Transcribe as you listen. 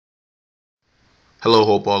Hello,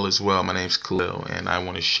 hope all is well. My name's Khalil, and I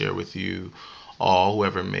want to share with you all,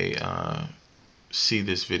 whoever may see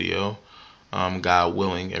this video, God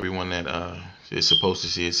willing, everyone that is supposed to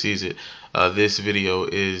see it sees it. This video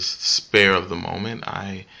is spare of the moment.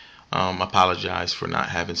 I apologize for not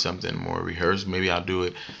having something more rehearsed. Maybe I'll do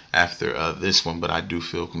it after this one, but I do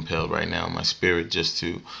feel compelled right now in my spirit just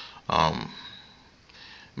to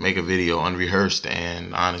make a video unrehearsed,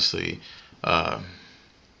 and honestly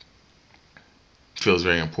feels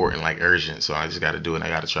very important, like urgent. So I just got to do it. And I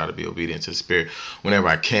got to try to be obedient to the Spirit whenever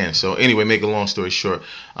I can. So anyway, make a long story short,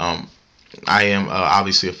 I am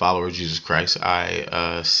obviously a follower of Jesus Christ.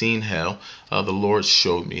 I seen hell. The Lord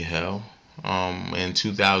showed me hell in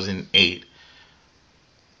 2008.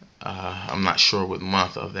 I'm not sure what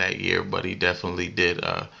month of that year, but He definitely did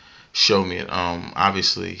show me it.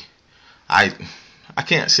 Obviously, I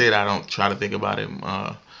can't say that I don't try to think about it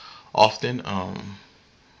often.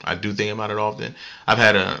 I do think about it often. I've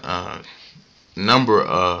had a number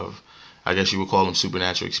of, I guess you would call them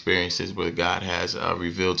supernatural experiences where God has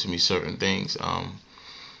revealed to me certain things.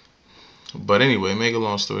 But anyway, make a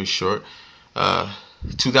long story short,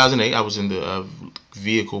 2008, I was in the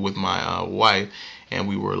vehicle with my wife, and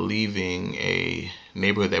we were leaving a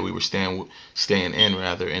neighborhood that we were staying in,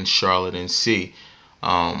 rather, in Charlotte, NC.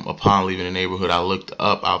 Upon leaving the neighborhood, I looked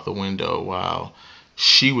up out the window while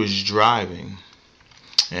she was driving.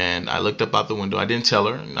 And I looked up out the window. I didn't tell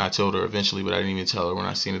her. I told her eventually, but I didn't even tell her when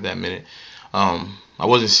I seen it that minute. I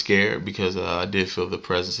wasn't scared because I did feel the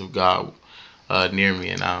presence of God near me,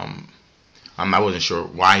 and I wasn't sure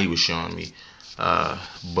why He was showing me,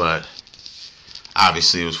 but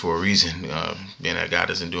obviously it was for a reason. Being that God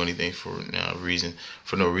doesn't do anything for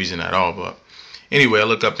no reason at all. But anyway, I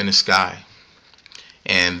look up in the sky,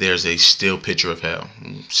 and there's a still picture of hell.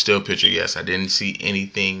 Still picture, yes. I didn't see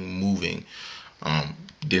anything moving.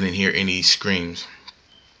 Didn't hear any screams.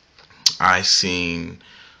 I seen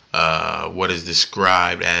what is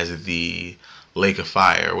described as the lake of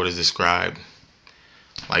fire. What is described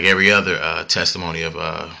like every other testimony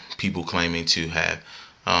of people claiming to have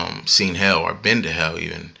seen hell or been to hell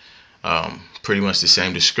even. Pretty much the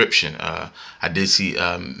same description. I did see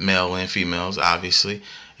male and females, obviously,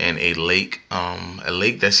 and a lake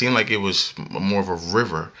that seemed like it was more of a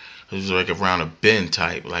river. It was like around a bend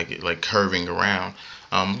type, like curving around.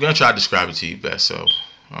 I'm gonna try to describe it to you best, so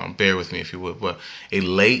bear with me if you would. But a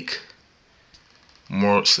lake,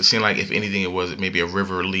 more, it seemed like if anything, it was maybe a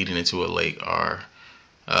river leading into a lake, or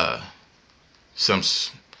a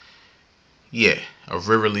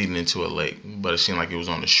river leading into a lake. But it seemed like it was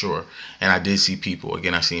on the shore. And I did see people.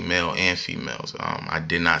 Again, I seen male and females. I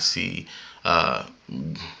did not see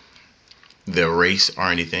their race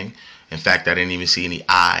or anything. In fact, I didn't even see any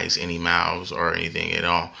eyes, any mouths, or anything at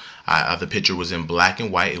all. The picture was in black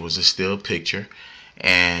and white. It was a still picture,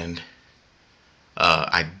 and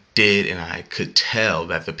I could tell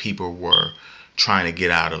that the people were trying to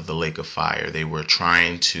get out of the lake of fire. They were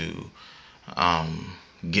trying to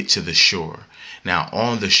get to the shore. Now,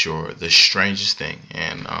 on the shore, the strangest thing,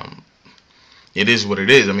 and it is what it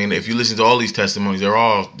is. I mean, if you listen to all these testimonies, they're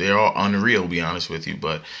all unreal, to be honest with you.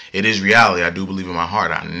 But it is reality. I do believe in my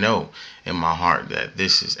heart. I know in my heart that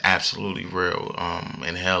this is absolutely real,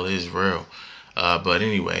 and hell is real. But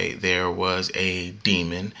anyway, there was a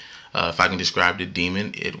demon. If I can describe the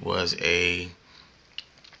demon, it was a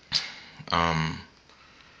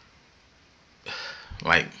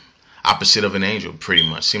like opposite of an angel, pretty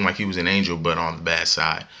much. Seemed like he was an angel, but on the bad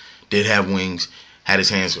side. Did have wings. Had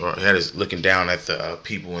his looking down at the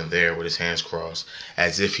people in there with his hands crossed,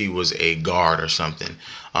 as if he was a guard or something.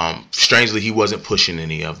 Strangely, he wasn't pushing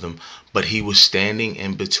any of them, but he was standing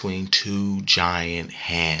in between two giant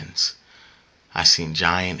hands. I seen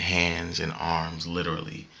giant hands and arms,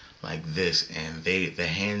 literally like this, and the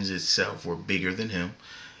hands itself were bigger than him.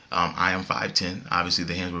 I am 5'10". Obviously,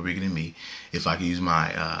 the hands were bigger than me. If I could use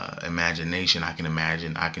my imagination, I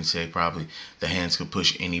can say probably the hands could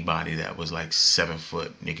push anybody that was like 7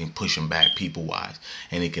 foot. It can push them back people-wise,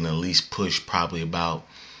 and it can at least push probably about,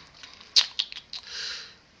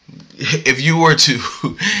 if you were to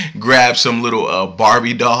grab some little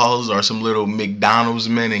Barbie dolls or some little McDonald's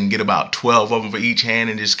men and get about 12 of them for each hand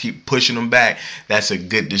and just keep pushing them back, that's a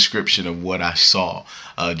good description of what I saw.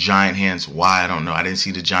 Giant hands. Why? I don't know. I didn't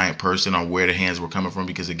see the giant person or where the hands were coming from,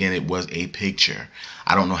 because again, it was a picture.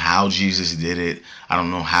 I don't know how Jesus did it. I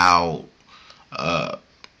don't know how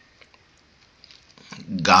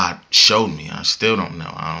God showed me. I still don't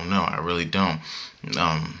know. I don't know. I really don't.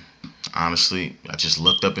 Honestly, I just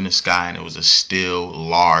looked up in the sky, and it was a still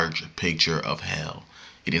large picture of hell.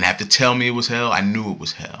 He didn't have to tell me it was hell. I knew it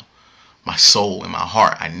was hell. My soul and my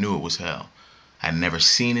heart, I knew it was hell. I'd never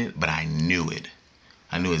seen it, but I knew it.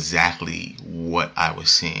 I knew exactly what I was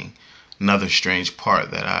seeing. Another strange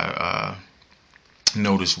part that I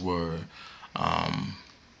noticed were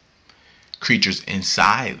creatures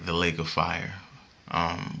inside the lake of fire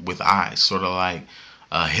with eyes, sort of like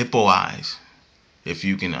hippo eyes. If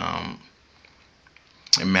you can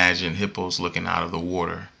imagine hippos looking out of the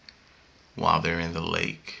water while they're in the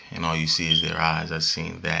lake, and all you see is their eyes. I've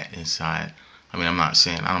seen that inside. I mean, I'm not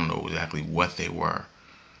saying, I don't know exactly what they were,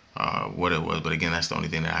 what it was, but again, that's the only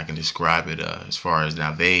thing that I can describe it as far as.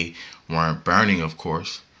 Now, they weren't burning, of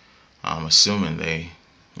course. I'm assuming they,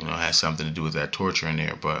 had something to do with that torture in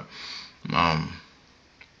there, but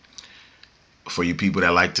for you people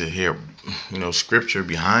that like to hear, scripture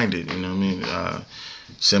behind it,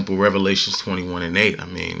 simple Revelations 21:8. I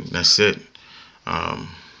mean, that's it.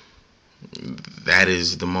 That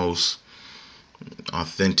is the most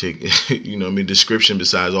authentic, description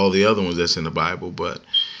besides all the other ones that's in the Bible. But,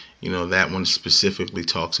 that one specifically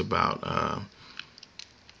talks about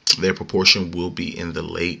their proportion will be in the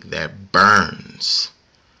lake that burns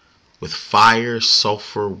with fire,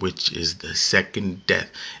 sulfur, which is the second death.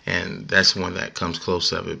 And that's one that comes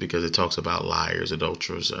close of it, because it talks about liars,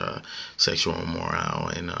 adulterers, sexual immoral,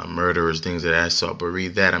 and murderers, things of that sort. But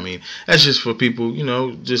read that. I mean, that's just for people,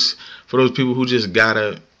 just for those people who just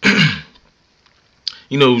gotta,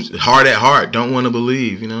 hard at heart, don't want to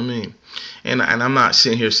believe, And I'm not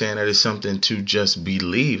sitting here saying that it's something to just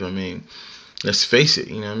believe. I mean, let's face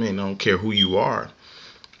it, I don't care who you are.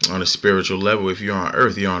 On a spiritual level, if you're on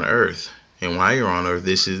earth, you're on earth. And while you're on earth,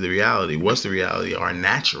 this is the reality. What's the reality? Our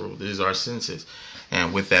natural. This is our senses.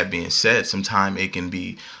 And with that being said, sometimes it can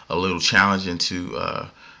be a little challenging to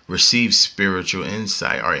receive spiritual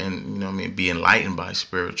insight or, be enlightened by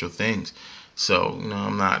spiritual things. So,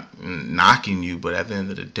 I'm not knocking you, but at the end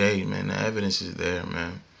of the day, man, the evidence is there,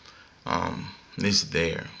 man. It's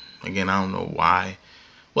there. Again, I don't know why.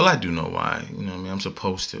 Well, I do know why. I'm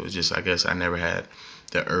supposed to. It's just, I guess I never had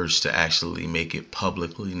the urge to actually make it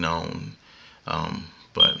publicly known,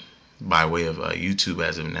 but by way of YouTube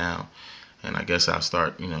as of now. And I guess I'll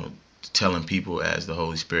start, telling people as the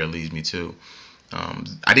Holy Spirit leads me to.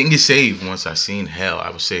 I didn't get saved once I seen hell. I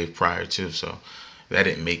was saved prior to, so that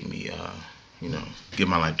didn't make me, give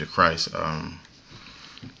my life to Christ.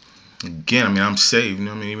 Again, I mean, I'm saved.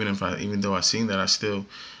 Even though I seen that,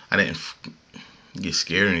 I didn't get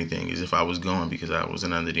scared or anything, as if I was going, because I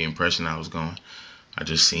wasn't under the impression I was going. I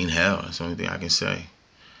just seen hell. That's the only thing I can say.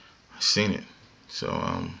 I seen it. So,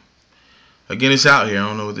 again, it's out here. I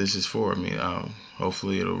don't know what this is for. I mean,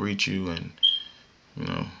 hopefully it'll reach you. And,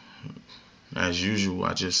 as usual,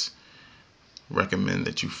 I just recommend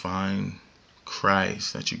that you find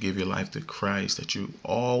Christ, that you give your life to Christ, that you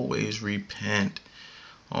always repent.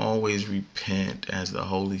 Always repent as the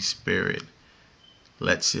Holy Spirit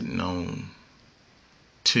lets it known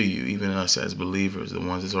to you. Even us as believers, the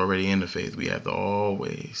ones that's already in the faith, we have to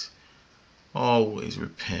always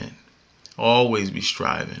repent, always be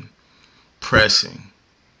striving, pressing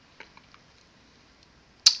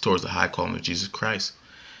towards the high calling of Jesus Christ.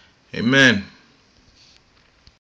 Amen.